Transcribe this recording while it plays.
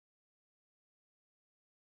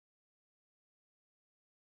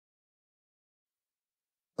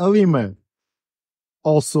Alleima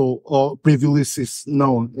also previously is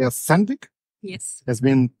known as Sandvik. Yes. Has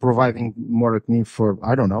been providing Morakniv for,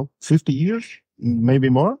 I don't know, 50 years, maybe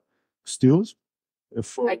more, still.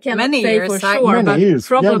 I cannot many say years, for sure, but years.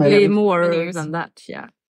 probably Yeah, more than that, yeah.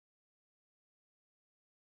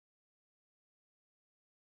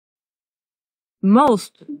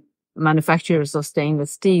 Most manufacturers of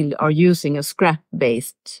stainless steel are using a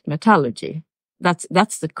scrap-based metallurgy.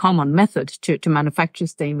 That's the common method to manufacture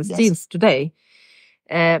stainless steels today.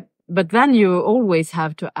 But then you always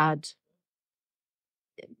have to add.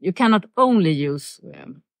 You cannot only use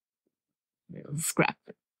scrap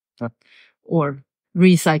or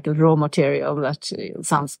recycled raw material. That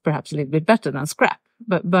sounds perhaps a little bit better than scrap.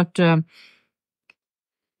 But to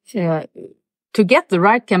get the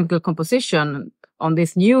right chemical composition on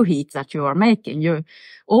this new heat that you are making, you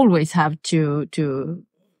always have to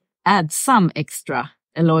add some extra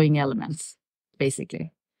alloying elements,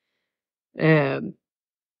 basically.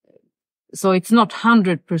 So it's not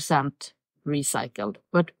 100% recycled,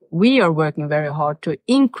 but we are working very hard to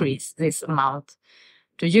increase this amount,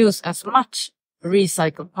 to use as much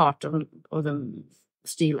recycled part of the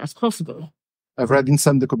steel as possible. I've read in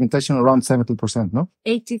some documentation around 70%, no?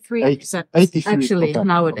 83%. 83, actually, okay.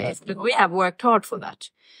 nowadays. But we have worked hard for that.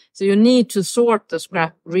 So you need to sort the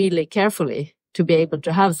scrap really carefully to be able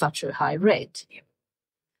to have such a high rate.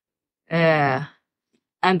 And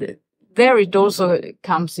there it also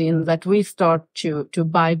comes in that we start to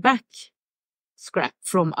buy back scrap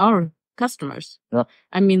from our customers. Yeah.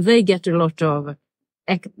 I mean, they get a lot of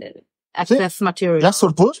excess material. Yes,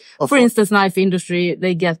 of course. For instance, knife industry,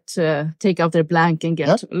 they take out their blank and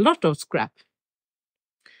get a lot of scrap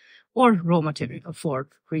or raw material for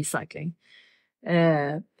recycling.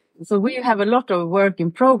 So we have a lot of work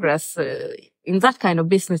in progress in that kind of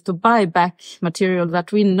business to buy back material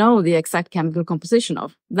that we know the exact chemical composition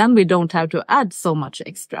of. Then we don't have to add so much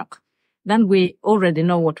extra. Then we already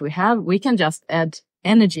know what we have. We can just add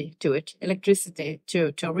energy to it, electricity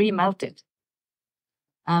to remelt it.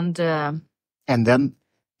 And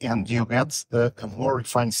you get a more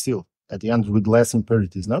refined steel at the end with less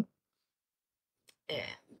impurities, no?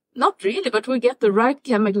 Not really, but we get the right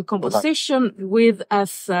chemical composition with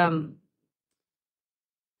as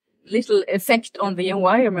little effect on the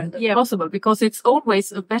environment as possible, because it's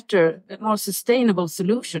always a better, more sustainable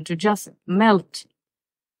solution to just melt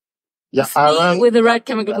steel with the right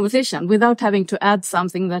chemical composition without having to add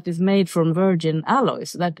something that is made from virgin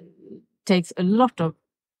alloys that takes a lot of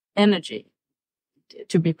energy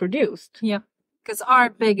to be produced. Yeah, because our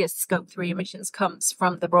biggest Scope 3 emissions comes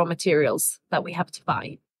from the raw materials that we have to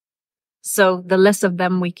buy. So the less of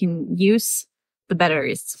them we can use, the better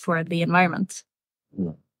it is for the environment.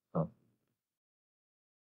 Yeah.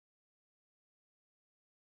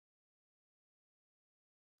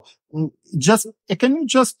 Can you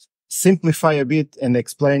just simplify a bit and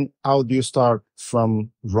explain how do you start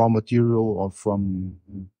from raw material or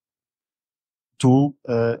to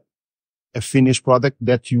a finished product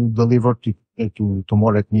that you deliver to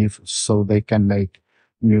Morakniv so they can make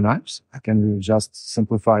new knives? Can you just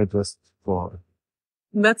simplify this for?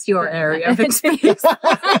 That's your area of expertise.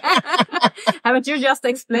 Haven't you just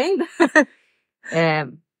explained?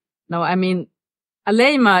 No, I mean,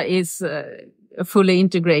 Alliema is a fully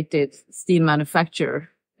integrated steel manufacturer.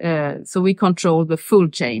 So we control the full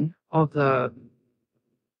chain of the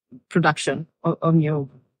production of new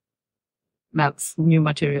melts, new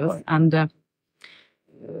materials. And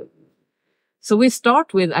so we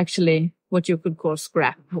start with actually what you could call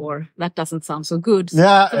scrap, or that doesn't sound so good.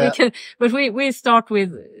 But we start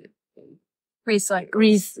with recycle.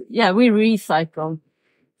 We recycle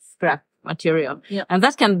scrap material. Yeah. And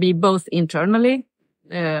that can be both internally,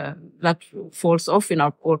 that falls off in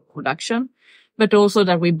our core production, but also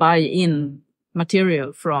that we buy in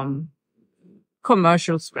material from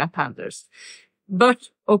commercial scrap handlers. But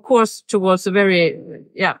of course, towards a very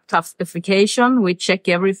tough specification, we check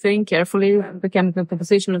everything carefully, the chemical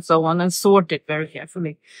composition and so on, and sort it very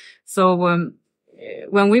carefully. So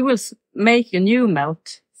when we will make a new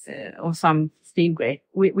melt of some steel grade,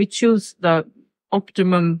 we choose the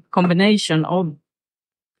optimum combination of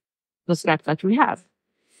the scrap that we have.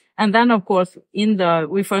 And then, of course,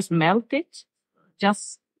 we first melt it,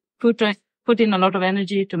 just put in a lot of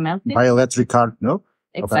energy to melt it. By electric arc, no?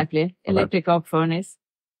 Exactly. Okay. Electric arc furnace.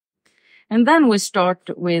 And then we start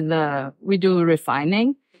with, we do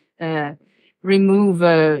refining, remove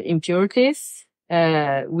impurities.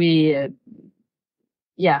 We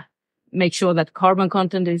make sure that carbon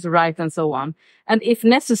content is right and so on. And if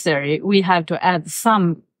necessary, we have to add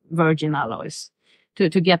some virgin alloys to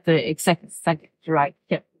get the exact right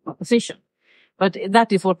composition. But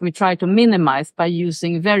that is what we try to minimize by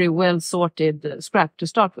using very well sorted scrap to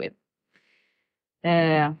start with.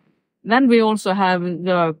 Then we also have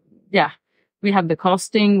we have the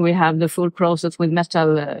casting, we have the full process with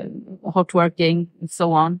metal hot working and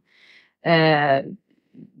so on.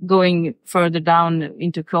 Going further down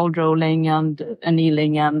into cold rolling and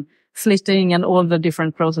annealing and slitting and all the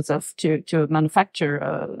different processes to manufacture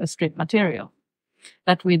a strip material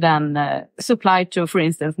that we then supply to, for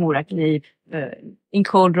instance, Morakniv in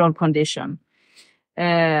cold roll condition.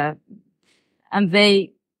 And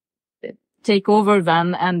they take over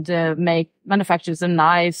then and manufacture the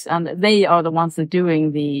knives, and they are the ones that are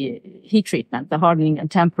doing the heat treatment, the hardening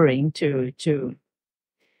and tempering to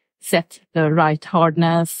set the right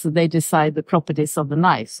hardness. They decide the properties of the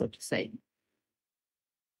knife, so to say.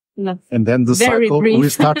 And then the cycle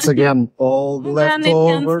restarts again, all the leftovers. Then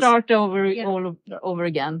it can start over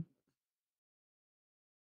again.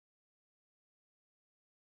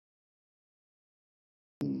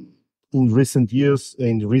 In recent years,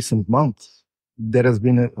 in recent months, there has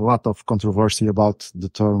been a lot of controversy about the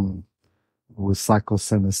term recycled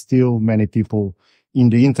stainless steel. Many people in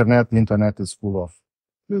the internet is full of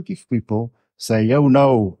creative people say, oh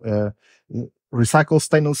no, recycled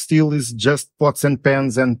stainless steel is just pots and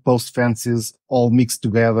pans and post fences all mixed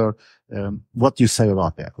together. What do you say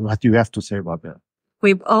about that? What do you have to say about that?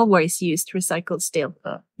 We've always used recycled steel.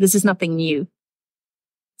 This is nothing new.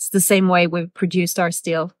 It's the same way we've produced our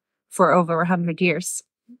steel for over 100 years.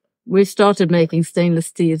 We started making stainless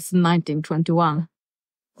steel in 1921.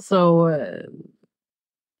 So,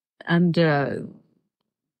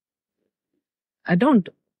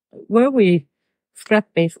 were we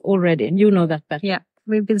scrap-based already? And you know that better. Yeah,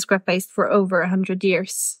 we've been scrap-based for over 100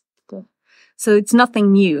 years. So it's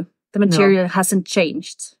nothing new. The material hasn't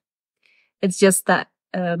changed. It's just that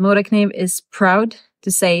Morakniv is proud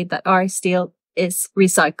to say that our steel is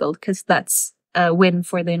recycled because that's a win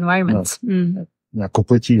for the environment. Yeah,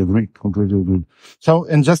 completely agree. So,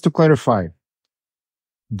 and just to clarify,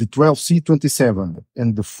 the 12C27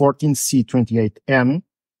 and the 14C28N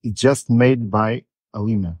is just made by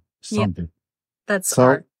Alleima. Something. That's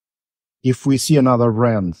so. If we see another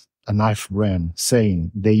brand, a knife brand,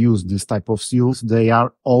 saying they use this type of steels, they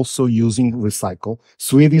are also using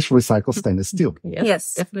Swedish recycled stainless steel.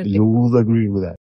 Yes, definitely. You would agree with that.